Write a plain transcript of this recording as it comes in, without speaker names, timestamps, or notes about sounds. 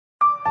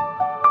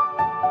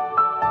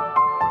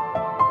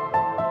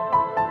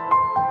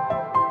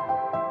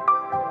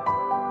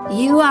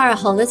You are a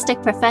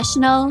holistic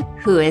professional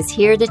who is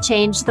here to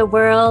change the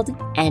world,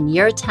 and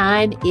your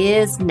time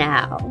is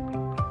now.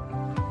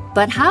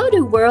 But how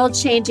do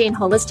world-changing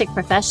holistic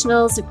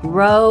professionals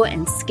grow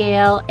and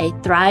scale a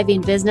thriving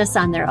business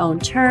on their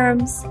own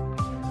terms,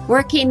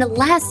 working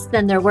less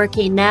than they're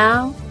working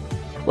now,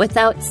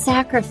 without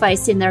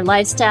sacrificing their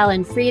lifestyle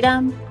and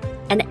freedom,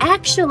 and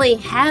actually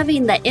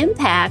having the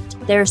impact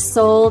their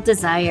soul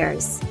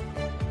desires?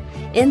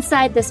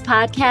 Inside this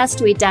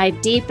podcast, we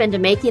dive deep into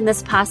making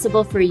this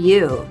possible for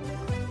you.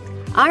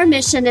 Our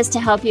mission is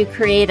to help you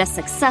create a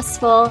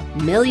successful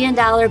 $1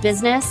 million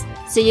business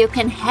so you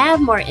can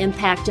have more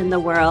impact in the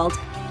world,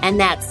 and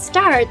that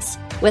starts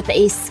with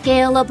a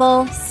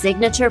scalable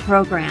signature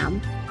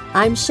program.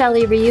 I'm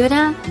Shelley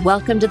Ryuta.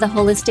 Welcome to the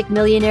Holistic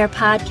Millionaire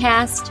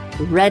Podcast.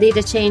 Ready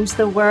to change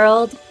the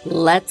world?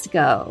 Let's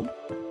go.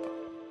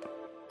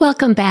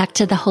 Welcome back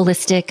to the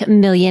Holistic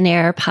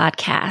Millionaire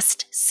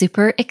Podcast.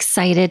 Super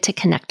excited to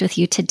connect with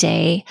you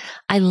today.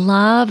 I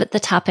love the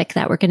topic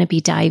that we're going to be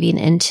diving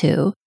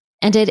into,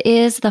 and it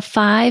is the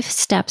 5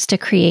 steps to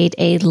create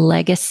a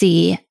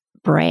legacy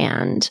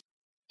brand.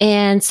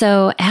 And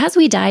so as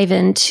we dive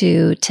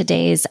into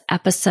today's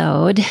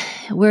episode,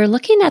 we're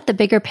looking at the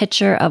bigger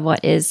picture of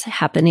what is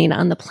happening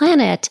on the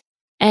planet.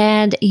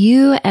 And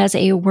you, as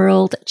a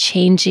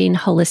world-changing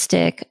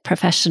holistic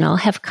professional,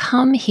 have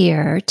come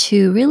here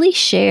to really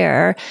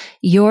share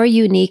your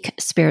unique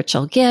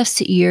spiritual gifts,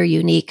 your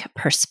unique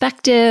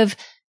perspective,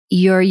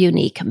 your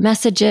unique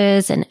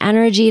messages and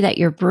energy that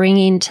you're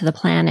bringing to the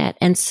planet.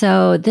 And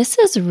so this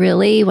is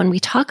really, when we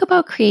talk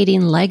about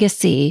creating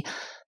legacy,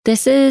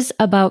 this is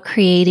about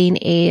creating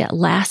a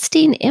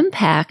lasting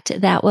impact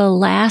that will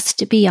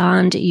last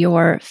beyond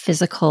your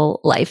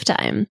physical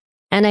lifetime.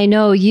 And I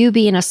know you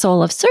being a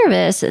soul of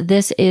service,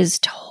 this is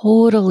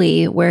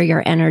totally where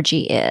your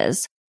energy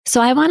is.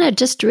 So I want to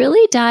just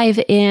really dive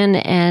in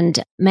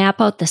and map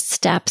out the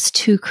steps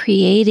to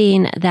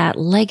creating that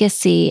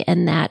legacy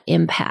and that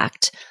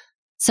impact.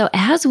 So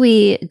as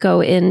we go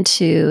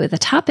into the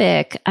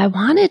topic, I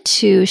wanted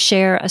to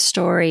share a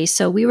story.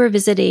 So we were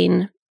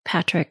visiting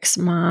Patrick's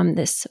mom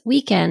this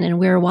weekend, and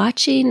we were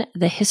watching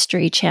the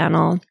History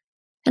Channel.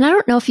 And I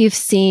don't know if you've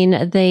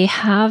seen, they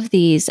have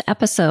these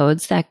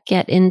episodes that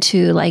get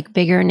into like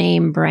bigger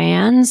name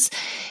brands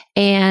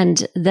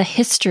and the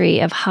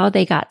history of how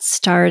they got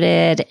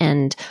started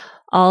and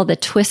all the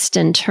twists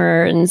and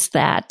turns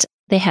that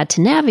they had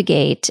to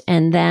navigate.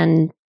 And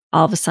then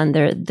all of a sudden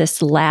they're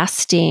this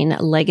lasting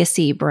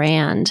legacy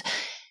brand.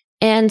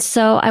 And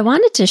so I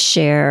wanted to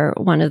share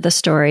one of the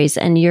stories,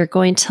 and you're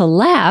going to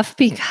laugh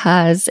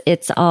because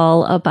it's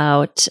all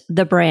about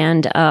the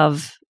brand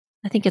of,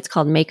 I think it's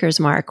called Maker's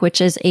Mark,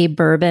 which is a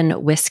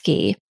bourbon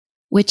whiskey,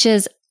 which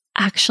is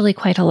actually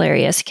quite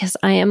hilarious because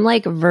I am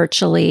like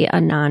virtually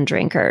a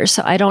non-drinker.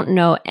 So I don't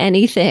know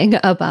anything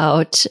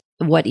about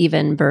what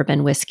even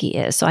bourbon whiskey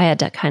is. So I had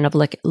to kind of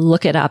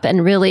look it up.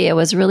 And really, it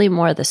was really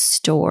more the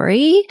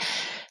story,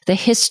 the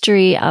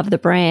history of the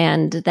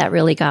brand that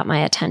really got my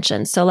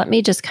attention. So let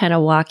me just kind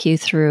of walk you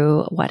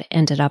through what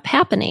ended up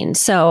happening.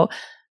 So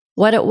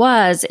what it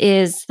was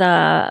is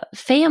the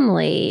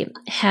family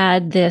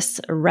had this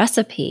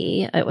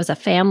recipe. It was a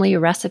family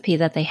recipe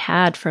that they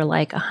had for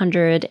like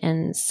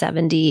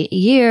 170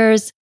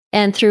 years.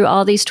 And through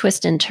all these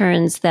twists and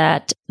turns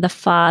that the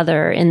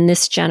father in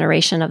this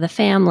generation of the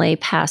family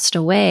passed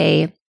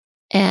away,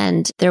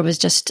 and there was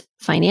just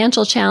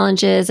financial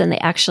challenges, and they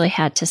actually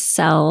had to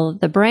sell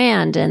the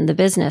brand and the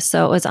business.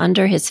 So it was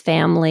under his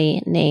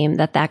family name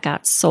that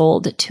got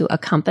sold to a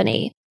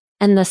company.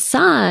 And the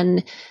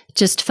son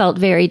just felt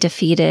very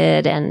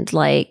defeated and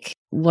like,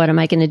 what am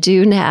I going to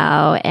do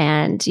now?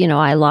 And,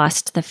 I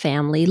lost the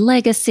family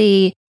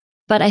legacy.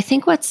 But I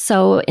think what's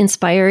so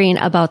inspiring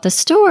about the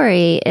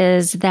story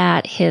is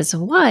that his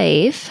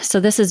wife, so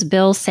this is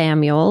Bill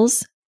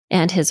Samuels,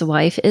 and his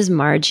wife is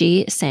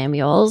Margie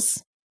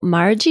Samuels.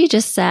 Margie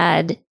just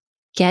said,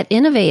 get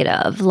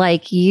innovative.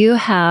 Like, you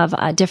have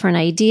different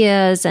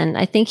ideas. And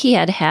I think he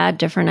had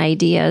different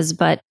ideas,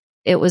 but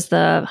it was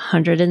the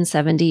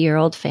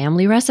 170-year-old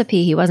family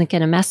recipe. He wasn't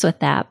going to mess with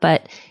that,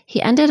 but he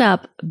ended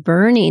up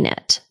burning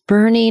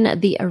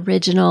the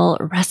original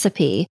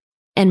recipe.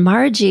 And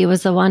Margie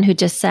was the one who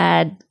just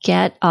said,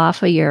 get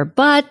off of your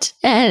butt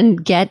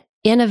and get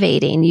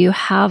innovating. You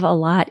have a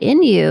lot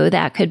in you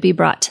that could be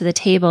brought to the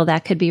table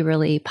that could be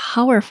really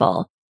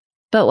powerful.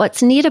 But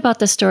what's neat about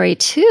the story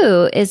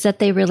too is that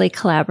they really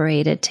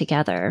collaborated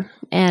together.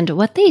 And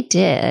what they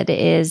did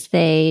is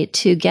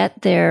to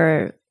get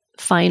their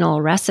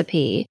final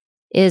recipe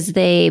is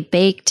they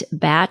baked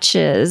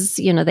batches.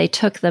 They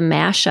took the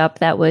mashup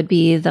that would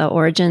be the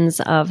origins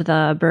of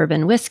the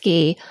bourbon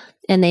whiskey,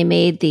 and they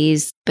made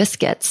these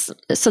biscuits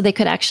so they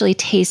could actually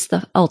taste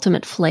the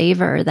ultimate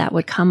flavor that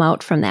would come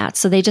out from that.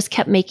 So they just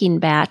kept making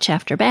batch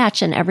after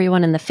batch, and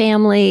everyone in the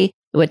family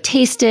would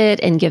taste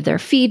it and give their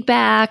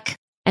feedback.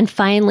 And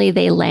finally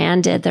they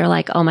landed, they're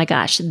like, oh my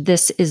gosh,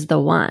 this is the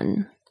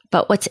one.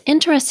 But what's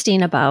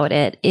interesting about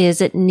it is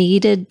it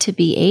needed to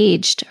be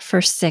aged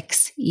for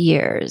 6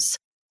 years.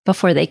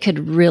 before they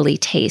could really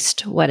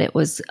taste what it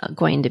was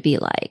going to be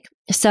like.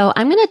 So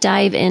I'm going to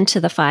dive into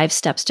the 5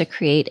 steps to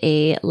create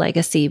a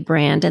legacy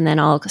brand, and then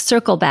I'll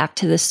circle back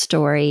to this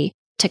story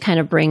to kind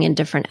of bring in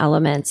different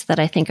elements that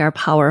I think are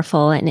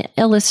powerful and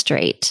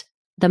illustrate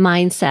the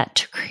mindset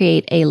to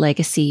create a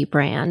legacy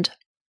brand.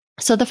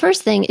 So the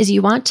first thing is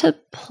you want to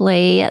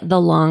play the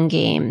long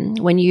game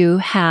when you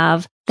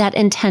have that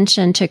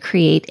intention to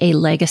create a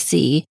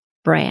legacy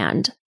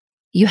brand.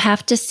 You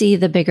have to see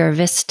the bigger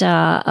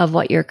vista of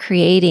what you're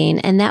creating,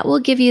 and that will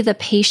give you the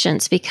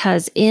patience,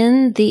 because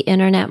in the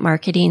internet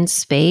marketing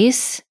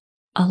space,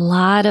 a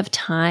lot of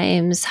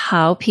times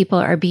how people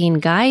are being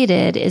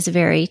guided is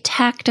very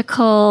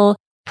tactical,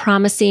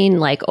 promising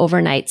like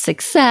overnight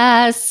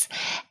success,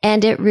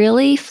 and it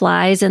really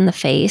flies in the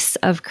face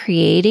of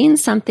creating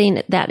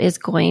something that is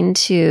going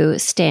to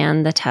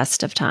stand the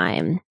test of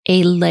time.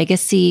 A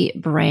legacy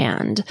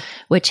brand,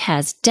 which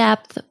has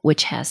depth,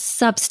 which has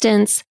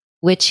substance,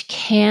 which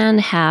can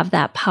have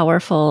that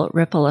powerful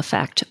ripple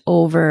effect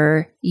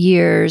over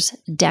years,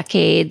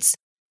 decades.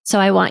 So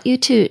I want you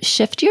to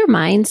shift your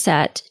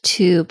mindset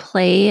to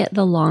play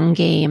the long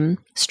game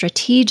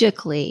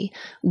strategically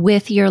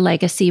with your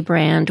legacy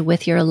brand,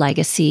 with your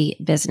legacy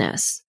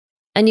business.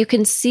 And you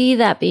can see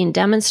that being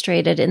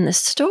demonstrated in the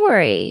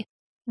story,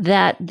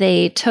 that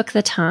they took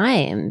the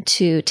time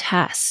to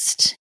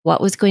test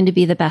what was going to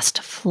be the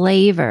best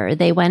flavor.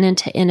 They went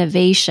into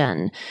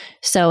innovation.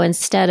 So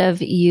instead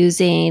of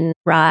using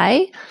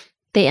rye,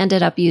 they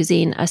ended up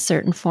using a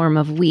certain form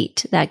of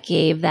wheat that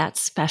gave that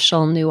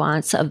special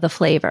nuance of the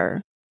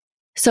flavor.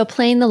 So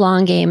playing the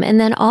long game, and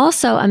then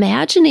also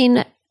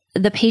imagining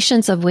the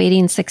patience of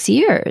waiting 6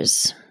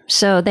 years.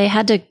 So they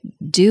had to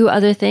do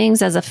other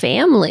things as a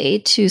family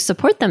to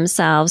support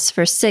themselves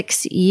for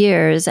 6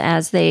 years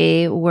as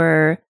they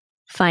were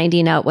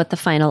finding out what the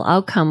final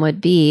outcome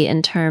would be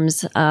in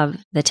terms of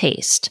the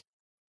taste.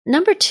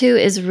 Number 2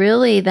 is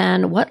really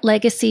then, what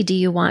legacy do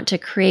you want to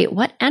create?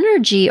 What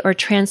energy or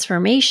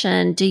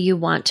transformation do you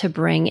want to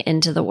bring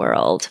into the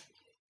world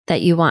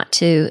that you want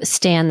to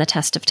stand the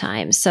test of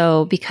time?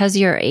 So because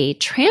you're a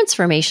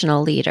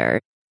transformational leader,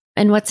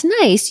 and what's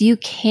nice, you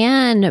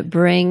can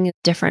bring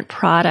different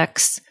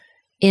products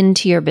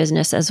into your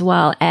business as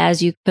well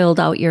as you build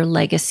out your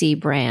legacy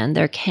brand.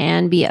 There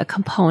can be a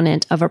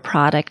component of a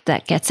product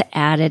that gets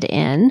added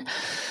in.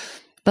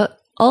 But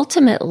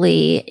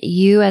ultimately,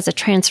 you as a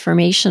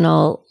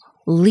transformational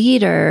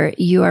leader,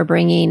 you are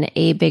bringing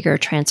a bigger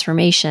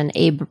transformation,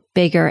 a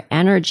bigger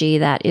energy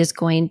that is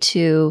going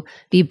to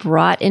be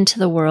brought into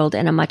the world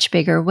in a much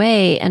bigger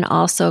way, and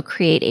also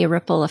create a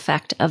ripple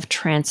effect of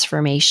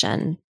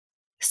transformation.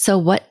 So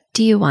what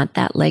do you want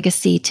that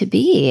legacy to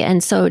be?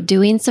 And so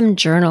doing some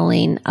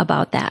journaling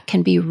about that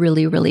can be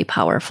really, really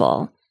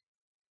powerful.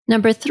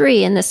 Number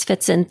 3, and this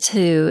fits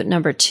into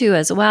number 2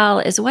 as well,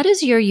 is what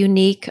is your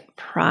unique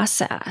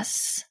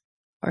process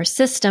or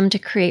system to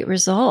create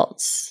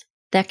results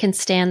that can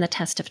stand the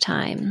test of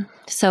time?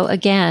 So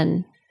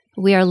again,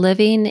 we are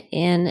living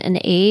in an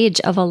age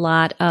of a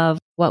lot of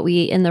what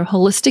we in the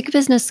Holistic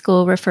Business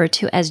School refer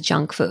to as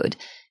junk food.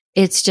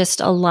 It's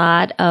just a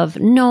lot of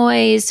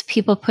noise,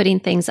 people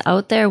putting things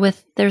out there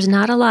there's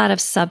not a lot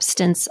of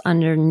substance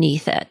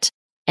underneath it.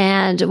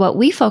 And what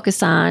we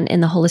focus on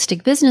in the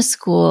Holistic Business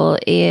School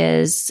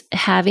is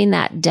having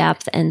that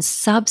depth and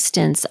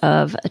substance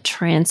of a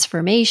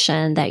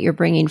transformation that you're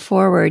bringing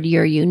forward,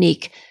 your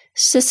unique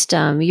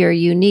system, your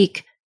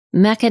unique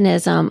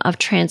mechanism of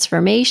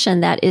transformation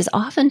that is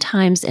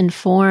oftentimes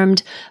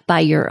informed by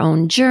your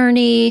own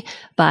journey,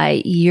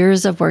 by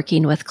years of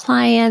working with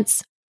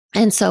clients.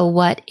 And so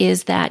what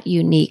is that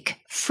unique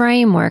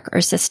framework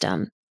or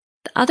system?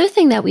 The other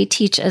thing that we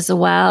teach as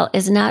well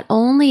is not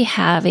only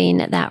having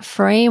that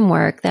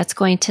framework that's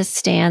going to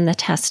stand the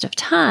test of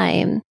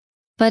time,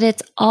 but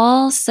it's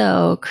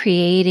also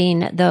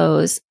creating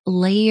those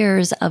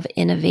layers of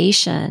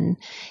innovation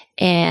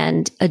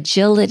and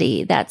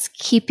agility that's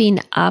keeping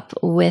up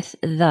with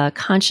the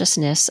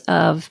consciousness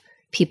of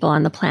people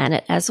on the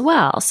planet as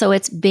well. So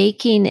it's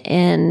baking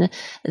in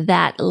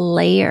that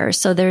layer.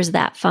 So there's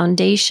that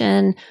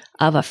foundation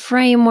of a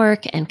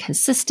framework and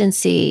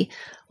consistency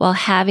while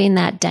having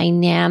that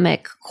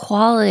dynamic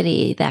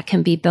quality that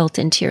can be built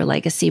into your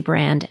legacy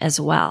brand as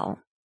well.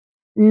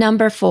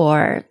 Number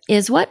 4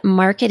 is, what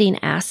marketing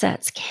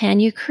assets can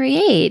you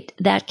create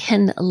that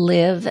can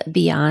live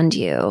beyond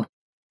you?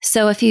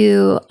 So if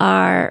you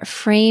are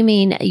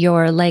framing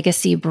your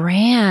legacy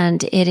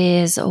brand, it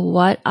is,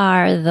 what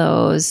are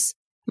those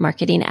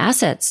marketing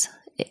assets?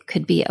 It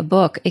could be a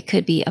book. It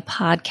could be a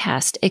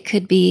podcast. It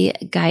could be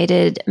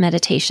guided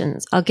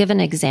meditations. I'll give an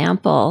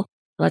example.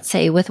 Let's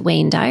say with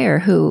Wayne Dyer,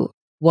 who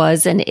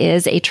was and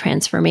is a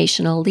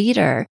transformational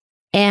leader.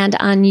 And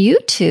on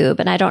YouTube,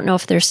 and I don't know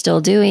if they're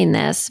still doing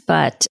this,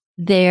 but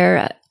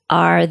there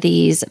are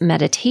these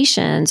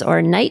meditations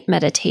or night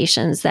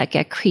meditations that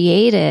get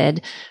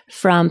created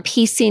from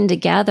piecing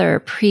together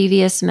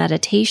previous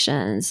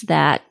meditations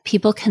that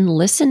people can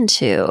listen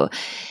to.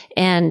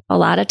 And a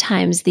lot of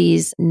times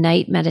these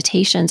night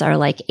meditations are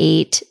like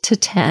 8 to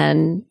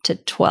 10 to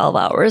 12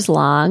 hours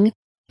long.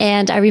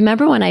 And I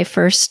remember when I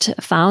first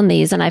found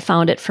these, and I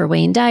found it for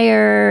Wayne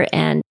Dyer,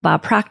 and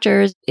Bob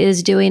Proctor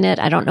is doing it.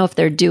 I don't know if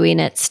they're doing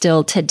it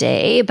still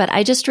today, but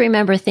I just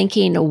remember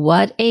thinking,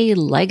 what a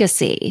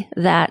legacy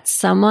that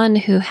someone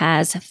who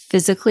has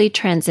physically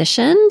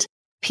transitioned,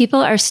 people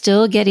are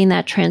still getting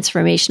that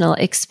transformational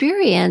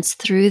experience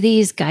through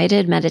these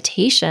guided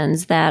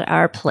meditations that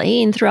are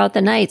playing throughout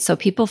the night. So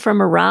people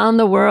from around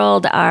the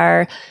world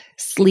are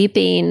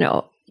sleeping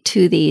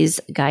to these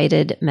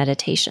guided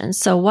meditations.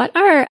 So what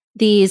are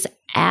these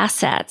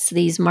assets,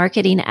 these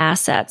marketing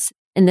assets?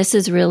 And this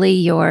is really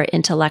your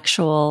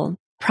intellectual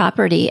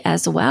property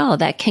as well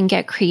that can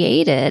get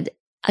created,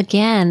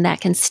 again,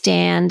 that can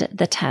stand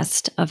the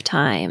test of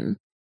time.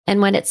 And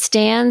when it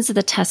stands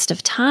the test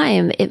of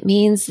time, it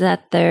means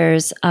that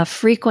there's a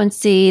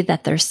frequency,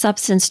 that there's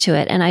substance to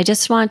it. And I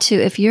just want to,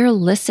 if you're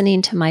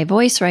listening to my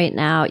voice right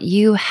now,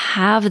 you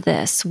have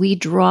this. We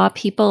draw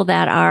people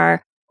that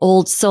are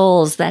old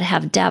souls, that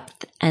have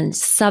depth and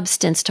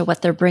substance to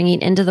what they're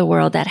bringing into the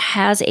world, that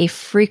has a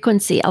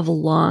frequency of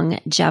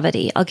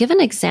longevity. I'll give an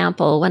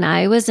example. When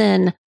I was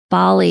in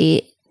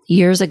Bali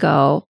years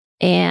ago,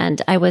 and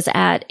I was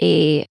at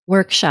a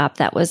workshop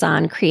that was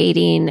on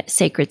creating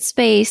sacred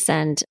space,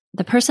 and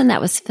the person that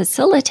was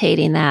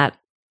facilitating that,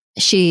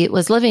 she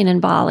was living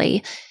in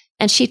Bali,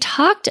 and she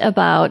talked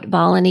about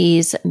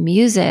Balinese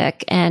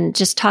music and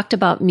just talked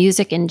about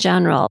music in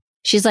general.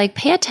 She's like,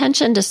 pay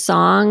attention to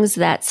songs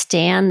that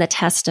stand the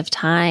test of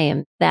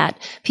time, that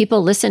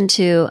people listen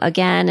to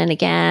again and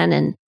again.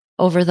 And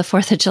over the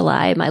 4th of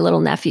July, my little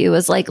nephew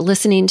was like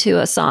listening to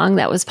a song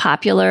that was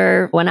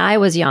popular when I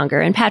was younger.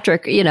 And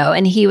Patrick,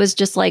 and he was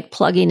just like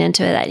plugging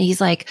into it. And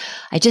he's like,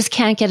 I just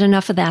can't get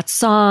enough of that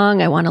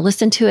song. I want to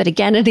listen to it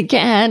again and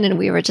again. And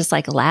we were just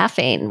like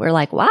laughing. We're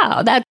like,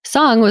 wow, that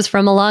song was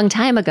from a long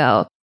time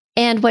ago.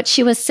 And what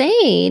she was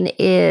saying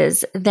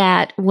is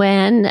that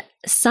when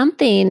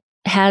something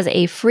has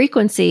a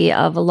frequency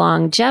of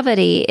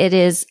longevity, it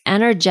is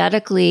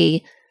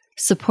energetically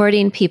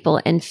supporting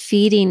people and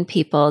feeding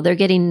people. They're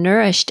getting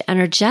nourished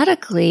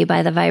energetically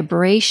by the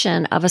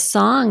vibration of a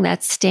song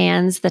that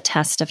stands the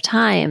test of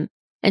time.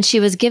 And she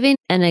was giving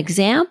an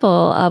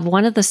example of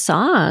one of the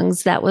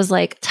songs that was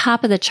like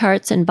top of the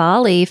charts in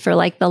Bali for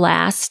like the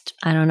last,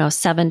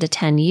 7 to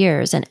 10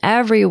 years. And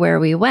everywhere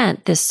we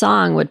went, this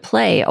song would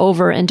play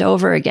over and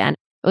over again.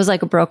 It was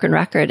like a broken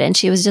record. And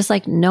she was just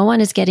like, no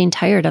one is getting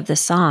tired of this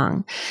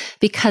song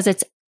because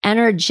it's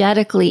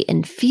energetically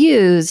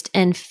infused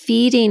and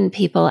feeding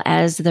people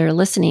as they're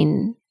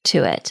listening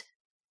to it.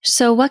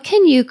 So what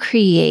can you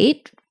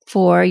create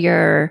for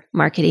your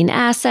marketing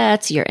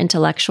assets, your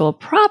intellectual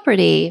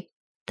property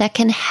that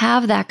can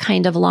have that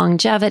kind of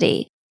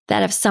longevity?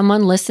 That if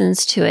someone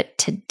listens to it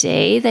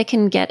today, they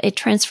can get a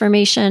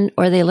transformation,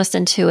 or they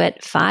listen to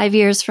it 5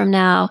 years from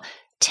now,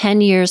 10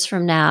 years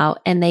from now,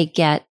 and they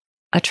get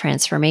a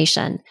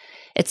transformation.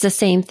 It's the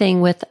same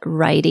thing with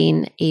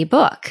writing a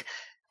book.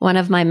 One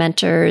of my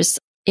mentors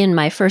in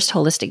my first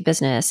holistic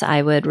business,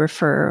 I would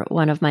refer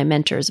one of my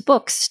mentors'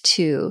 books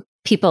to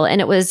people, and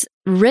it was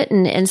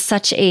written in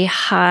such a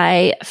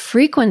high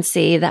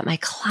frequency that my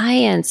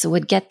clients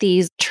would get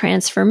these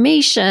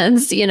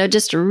transformations,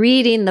 just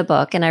reading the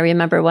book. And I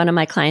remember one of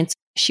my clients,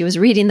 she was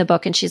reading the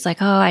book and she's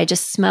like, oh, I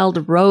just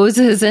smelled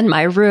roses in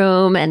my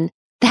room. And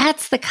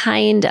that's the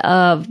kind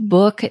of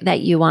book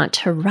that you want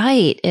to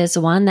write, is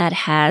one that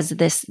has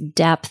this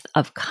depth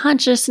of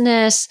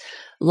consciousness,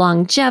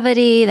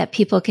 longevity, that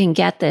people can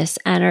get this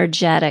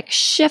energetic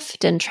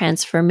shift and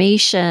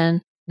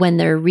transformation when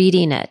they're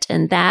reading it.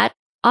 And that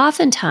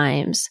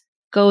oftentimes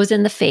goes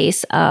in the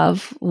face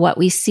of what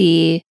we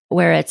see,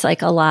 where it's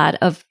like a lot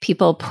of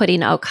people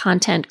putting out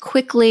content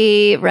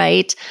quickly,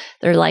 right?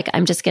 They're like,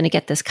 I'm just going to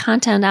get this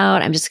content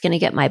out. I'm just going to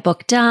get my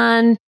book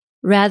done,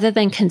 rather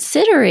than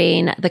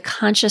considering the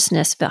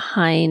consciousness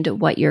behind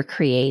what you're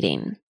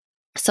creating.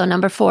 So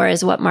number 4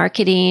 is, what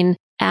marketing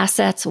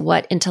assets,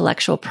 what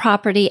intellectual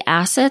property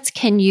assets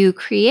can you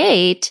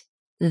create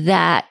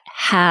that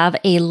have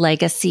a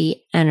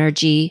legacy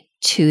energy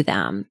to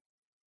them?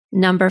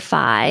 Number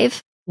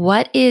 5,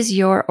 what is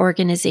your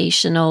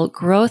organizational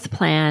growth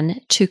plan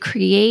to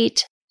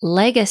create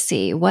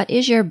legacy? What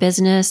is your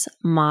business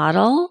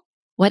model?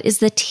 What is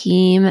the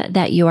team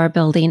that you are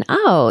building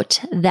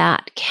out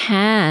that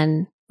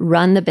can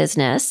run the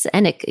business?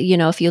 And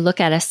if you look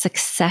at a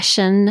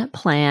succession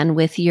plan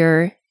with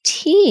your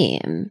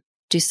team,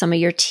 do some of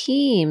your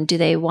team, do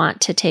they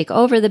want to take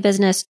over the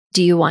business?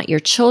 Do you want your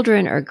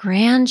children or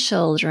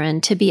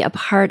grandchildren to be a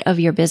part of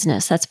your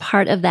business? That's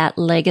part of that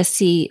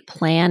legacy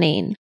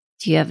planning.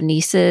 Do you have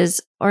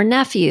nieces or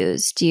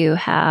nephews? Do you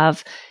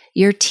have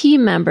your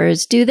team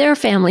members? Do their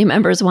family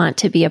members want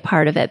to be a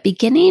part of it?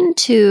 Beginning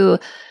to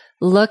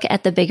look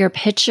at the bigger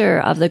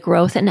picture of the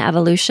growth and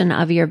evolution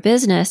of your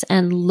business,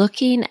 and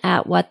looking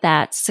at what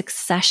that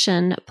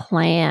succession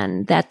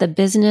plan, that the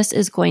business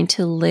is going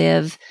to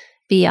live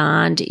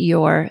beyond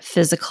your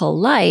physical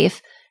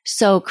life.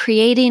 So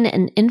creating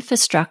an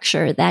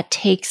infrastructure that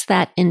takes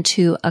that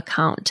into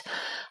account.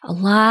 A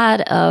lot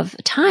of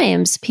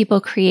times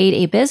people create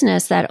a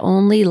business that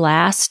only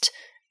lasts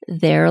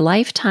their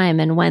lifetime.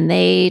 And when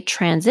they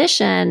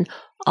transition,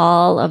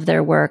 all of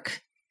their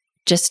work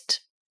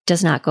just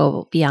does not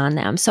go beyond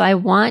them. So I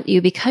want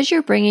you, because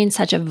you're bringing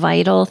such a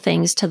vital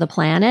things to the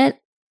planet,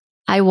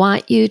 I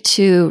want you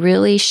to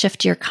really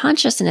shift your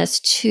consciousness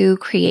to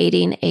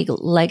creating a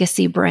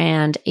legacy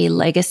brand, a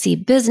legacy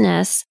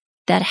business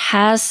that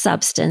has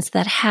substance,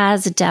 that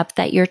has depth,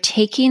 that you're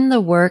taking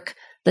the work,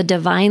 the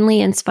divinely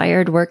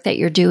inspired work that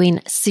you're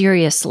doing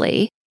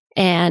seriously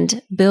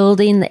and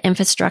building the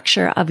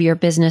infrastructure of your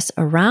business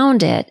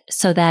around it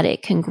so that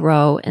it can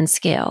grow and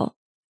scale.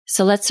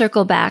 So let's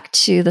circle back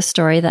to the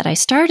story that I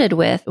started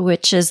with,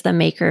 which is the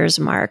Maker's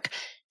Mark.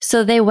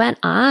 So they went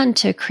on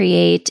to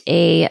create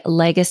a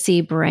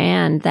legacy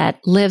brand that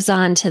lives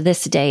on to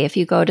this day if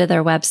you go to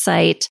their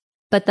website.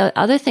 But the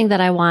other thing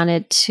that I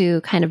wanted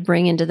to kind of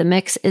bring into the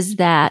mix is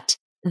that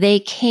they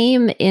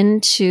came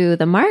into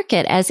the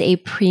market as a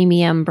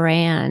premium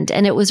brand,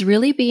 and it was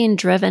really being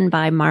driven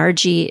by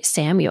Margie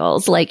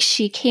Samuels. Like,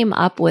 she came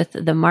up with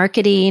the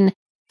marketing,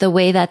 the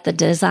way that the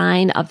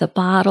design of the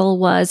bottle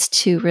was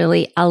to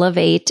really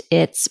elevate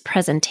its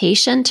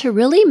presentation to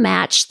really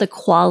match the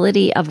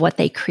quality of what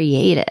they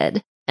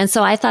created. And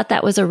so I thought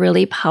that was a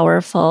really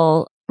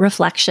powerful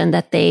reflection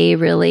that they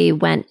really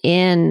went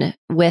in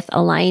with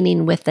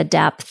aligning with the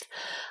depth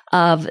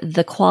of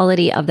the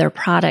quality of their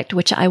product,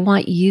 which I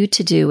want you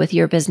to do with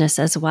your business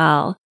as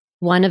well.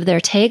 One of their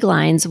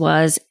taglines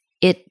was,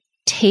 "It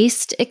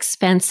tastes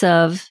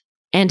expensive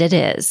and it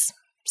is."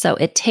 So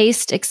it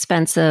tastes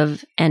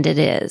expensive and it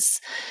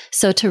is.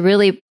 So to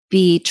really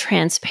be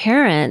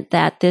transparent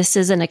that this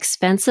is an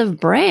expensive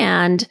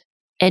brand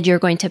and you're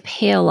going to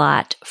pay a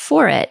lot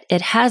for it.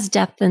 It has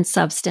depth and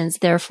substance.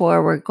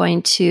 Therefore, we're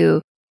going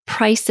to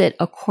price it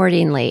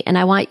accordingly. And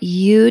I want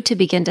you to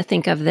begin to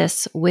think of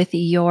this with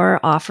your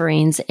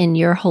offerings in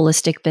your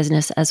holistic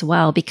business as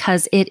well,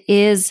 because it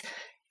is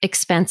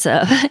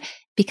expensive,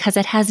 because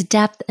it has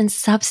depth and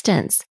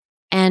substance.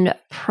 And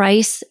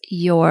price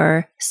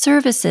your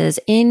services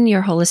in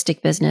your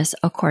holistic business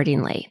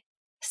accordingly.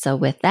 So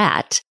with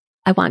that,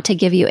 I want to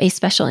give you a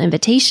special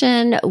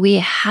invitation. We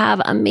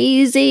have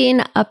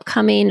amazing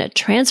upcoming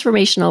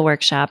transformational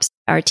workshops.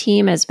 Our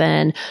team has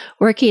been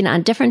working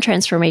on different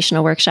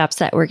transformational workshops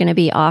that we're going to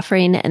be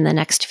offering in the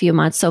next few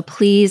months. So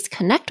please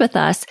connect with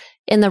us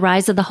in the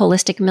Rise of the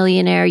Holistic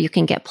Millionaire. You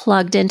can get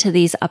plugged into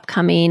these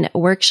upcoming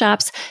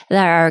workshops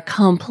that are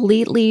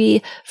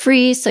completely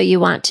free. So you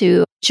want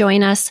to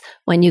join us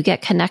when you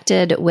get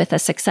connected with a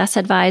success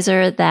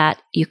advisor, that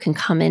you can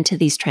come into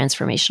these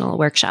transformational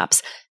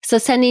workshops. So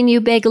sending you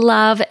big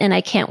love, and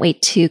I can't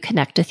wait to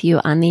connect with you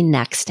on the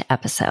next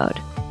episode.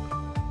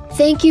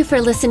 Thank you for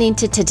listening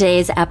to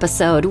today's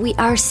episode. We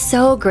are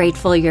so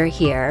grateful you're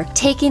here,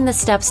 taking the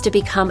steps to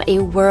become a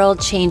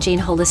world-changing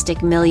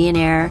holistic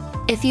millionaire.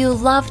 If you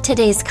love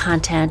today's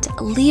content,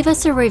 leave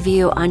us a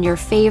review on your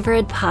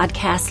favorite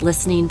podcast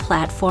listening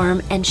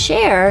platform and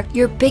share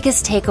your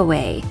biggest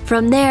takeaway.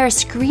 From there,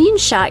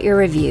 screenshot your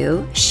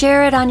review,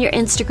 share it on your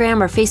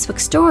Instagram or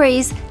Facebook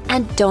stories,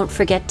 and don't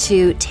forget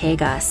to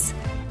tag us.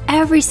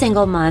 Every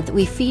single month,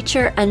 we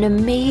feature an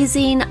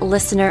amazing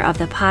listener of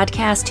the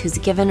podcast who's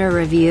given a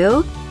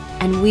review,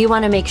 and we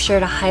want to make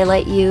sure to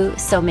highlight you,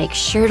 so make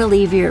sure to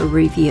leave your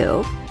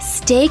review.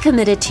 Stay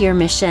committed to your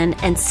mission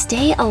and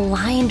stay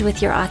aligned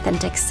with your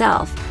authentic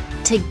self.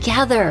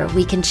 Together,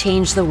 we can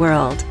change the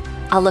world.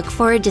 I'll look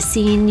forward to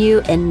seeing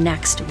you in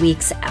next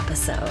week's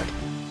episode.